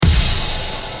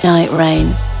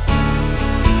Nightrain.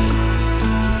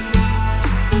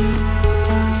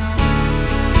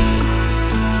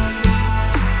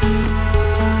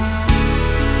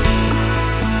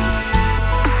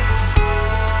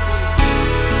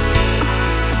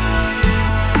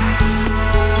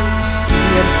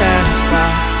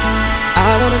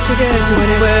 I want a ticket to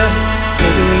anywhere.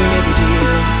 Maybe we make a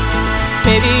deal.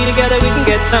 Maybe together we can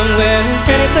get somewhere.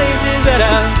 Any place is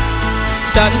better.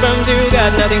 Starting from zero,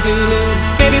 got nothing to lose.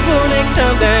 Maybe we'll make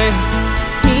something.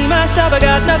 Me, myself, I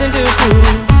got nothing to prove.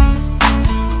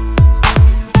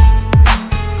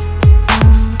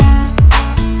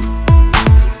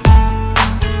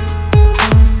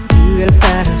 You got a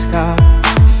fast car.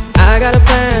 I got a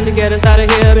plan to get us out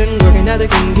of here. Been working at the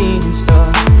convenience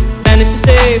store. Managed to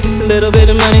save just a little bit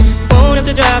of money. Won't have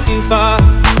to drive too far.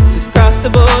 Just cross the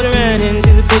border and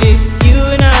into the city. You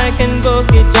and I can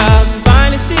both get jobs and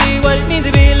finally see what it means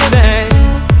to be living.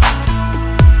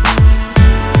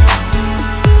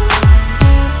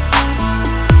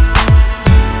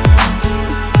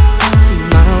 See,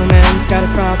 my old man's got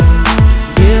a problem.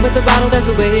 Yeah, but the bottle, that's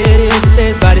the way it is. He says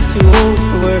his body's too old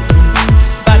for working.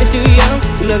 His body's too young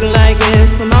to look like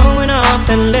his. My mama went off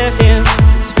and left him.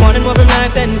 Wanted more from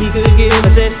life than he could give. I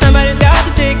said somebody's got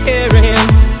to take care of him.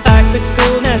 I quit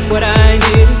school and that's what I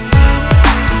did.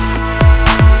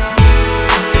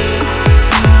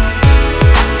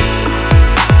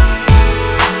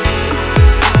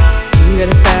 You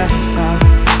got a fast car.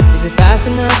 Is it fast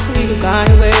enough so we can fly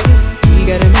away? We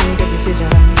gotta make a decision.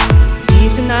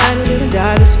 Leave tonight or live and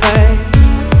die this way.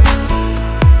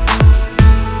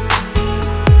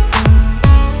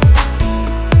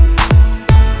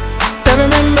 I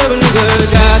remember when we were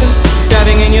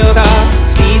driving in your car.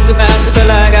 Speed so fast I felt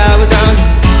like I was drunk.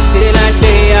 City lights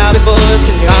lay out before us,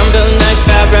 and your arm felt nice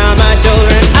wrapped around my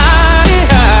shoulder. And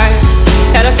I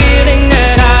had a feeling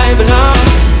that I belonged.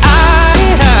 I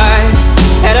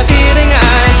had a feeling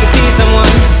I could be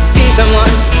someone, be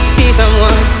someone, be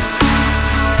someone.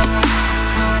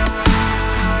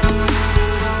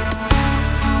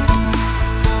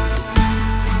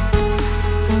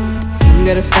 You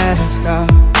got a fast car.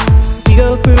 We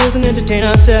go cruise and entertain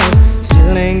ourselves.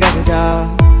 Still ain't got a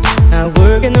job. I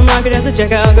work in the market as a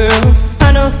checkout girl.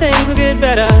 I know things will get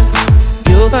better.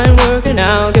 You'll find work and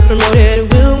I'll get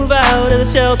promoted. We'll move out of the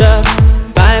shelter,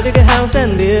 buy a bigger house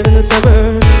and live in the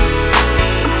suburbs.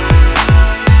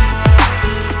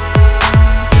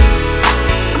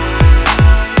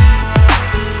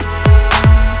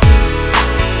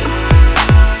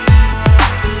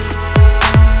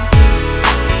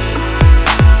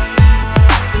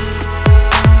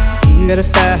 You got a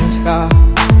fast car.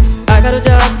 I got a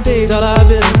job that pays all our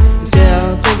bills. We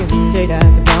sell drinking late at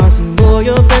the bar. See more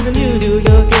your friends than you do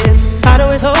your kids. I'd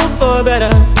always hope for better.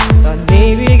 Thought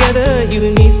maybe together you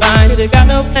and me find it. I got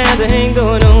no plans, I ain't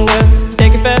going nowhere.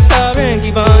 Take your fast car and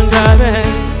keep on driving.